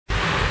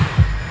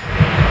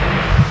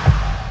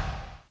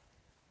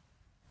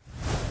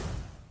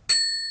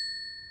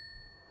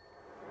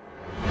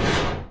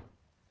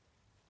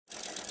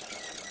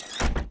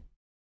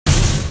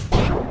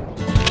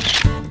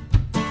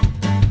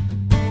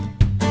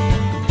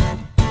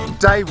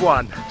Day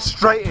one,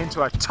 straight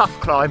into a tough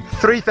climb,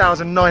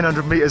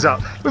 3,900 meters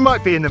up. We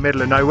might be in the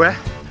middle of nowhere,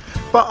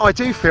 but I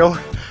do feel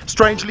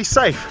strangely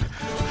safe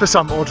for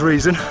some odd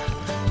reason.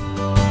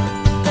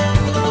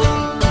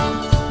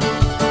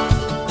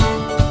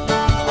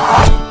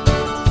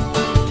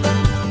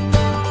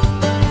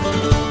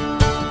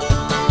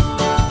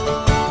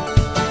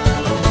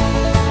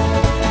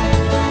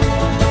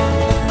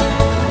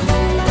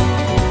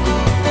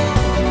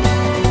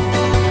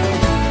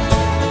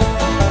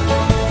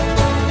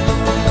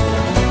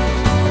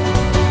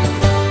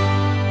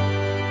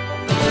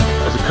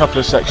 Couple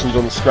of sections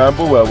on the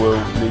scramble where we'll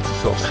need to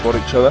sort of spot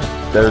each other.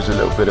 There is a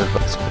little bit of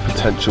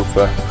potential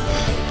for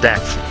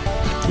death.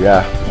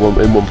 Yeah,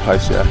 in one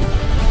place,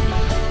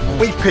 yeah.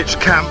 We've pitched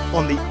camp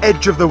on the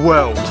edge of the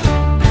world.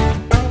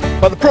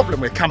 But the problem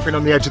with camping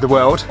on the edge of the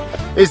world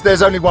is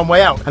there's only one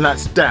way out, and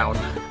that's down,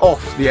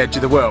 off the edge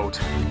of the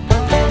world.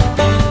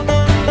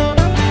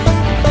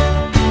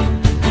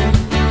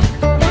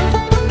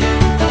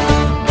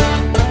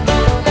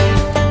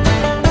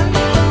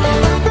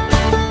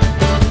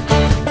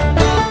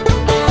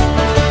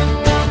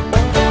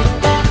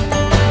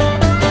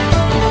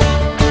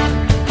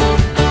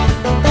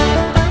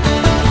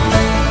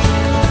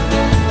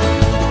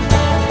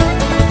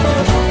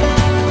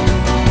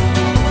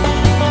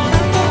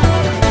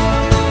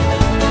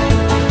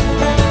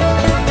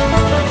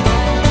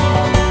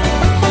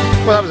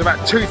 Well, that was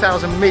about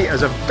 2,000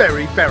 meters of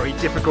very, very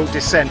difficult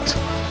descent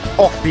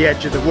off the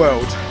edge of the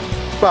world,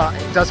 but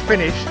it does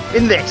finish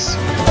in this.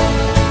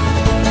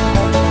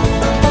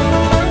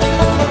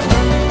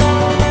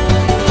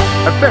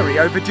 A very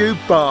overdue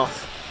bath.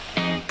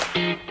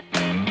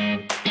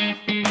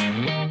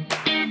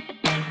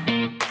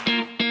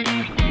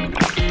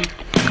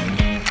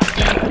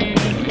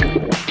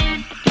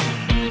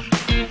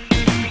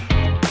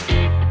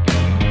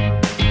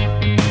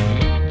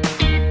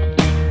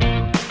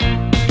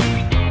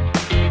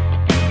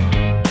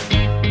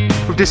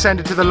 We've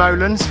descended to the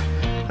lowlands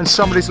and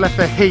somebody's left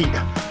their heat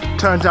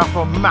turned up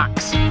on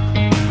max.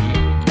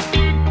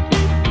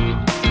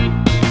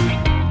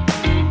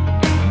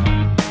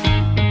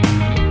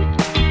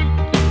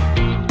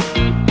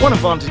 One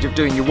advantage of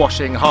doing your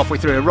washing halfway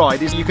through a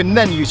ride is you can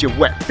then use your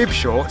wet bib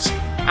shorts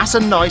as a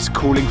nice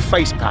cooling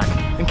face pack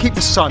and keep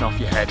the sun off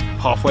your head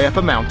halfway up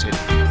a mountain.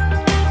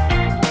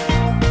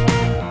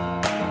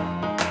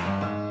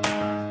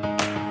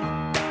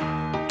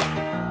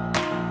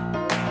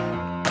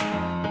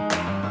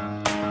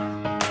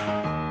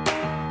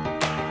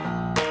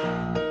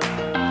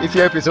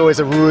 Ethiopia is always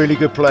a really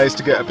good place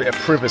to get a bit of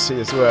privacy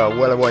as well,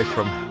 well away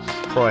from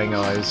prying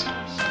eyes.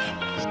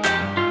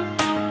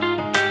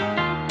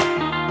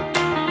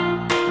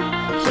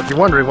 So if you're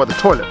wondering what the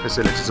toilet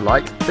facilities are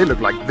like, they look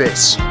like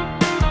this.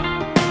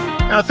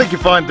 And I think you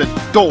find the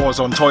doors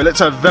on toilets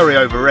are very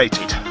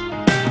overrated.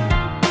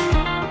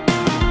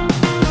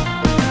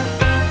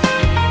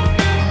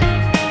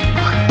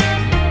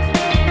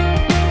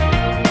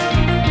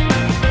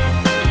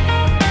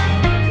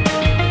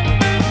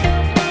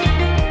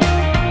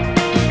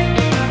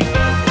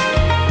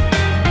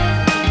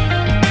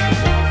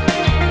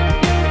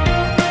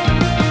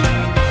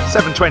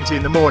 .20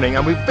 in the morning,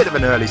 and we've a bit of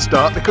an early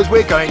start because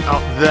we're going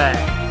up there.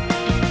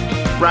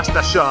 Ras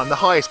Deshan, the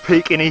highest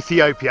peak in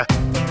Ethiopia.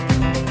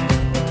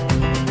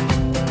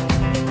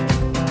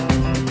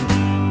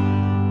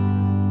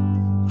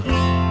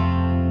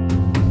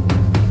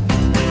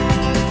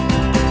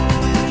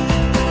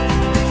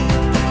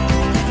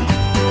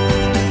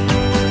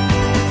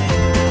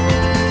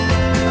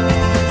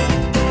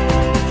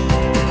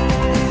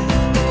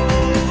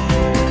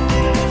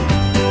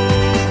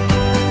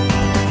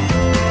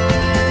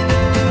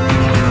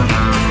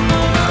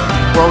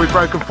 Well, we've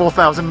broken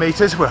 4,000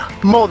 meters. We're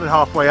more than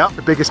halfway up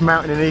the biggest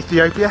mountain in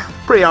Ethiopia.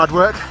 Pretty hard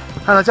work,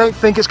 and I don't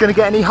think it's going to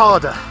get any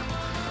harder.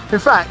 In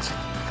fact,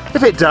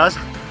 if it does,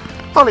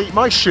 I'll eat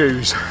my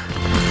shoes.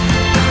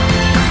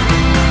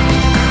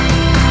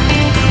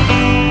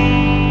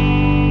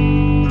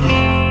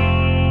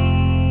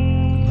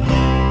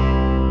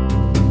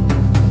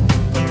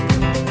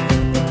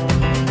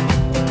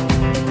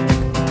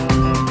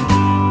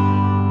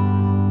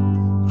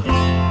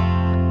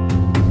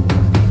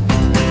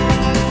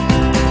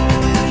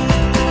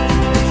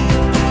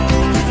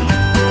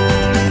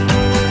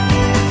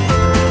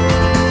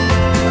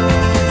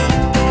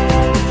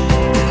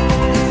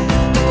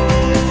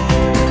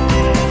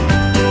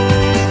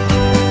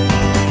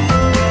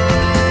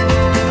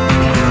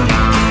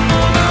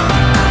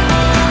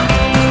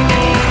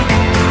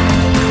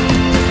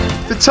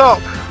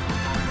 Top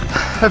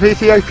of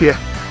Ethiopia.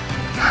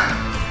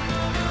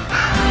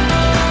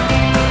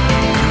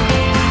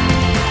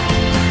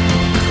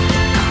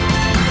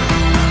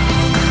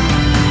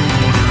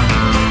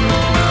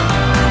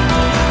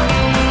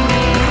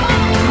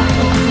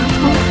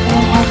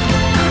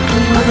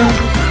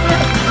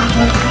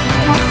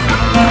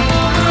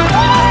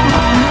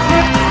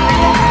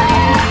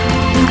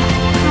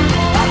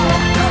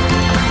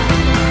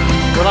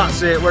 Well,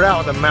 that's it, we're out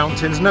of the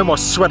mountains, no more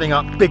sweating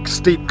up big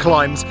steep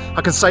climbs.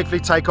 I can safely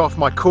take off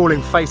my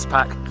cooling face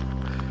pack.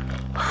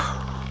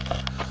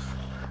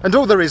 and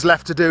all there is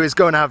left to do is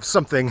go and have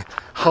something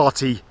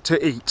hearty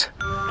to eat.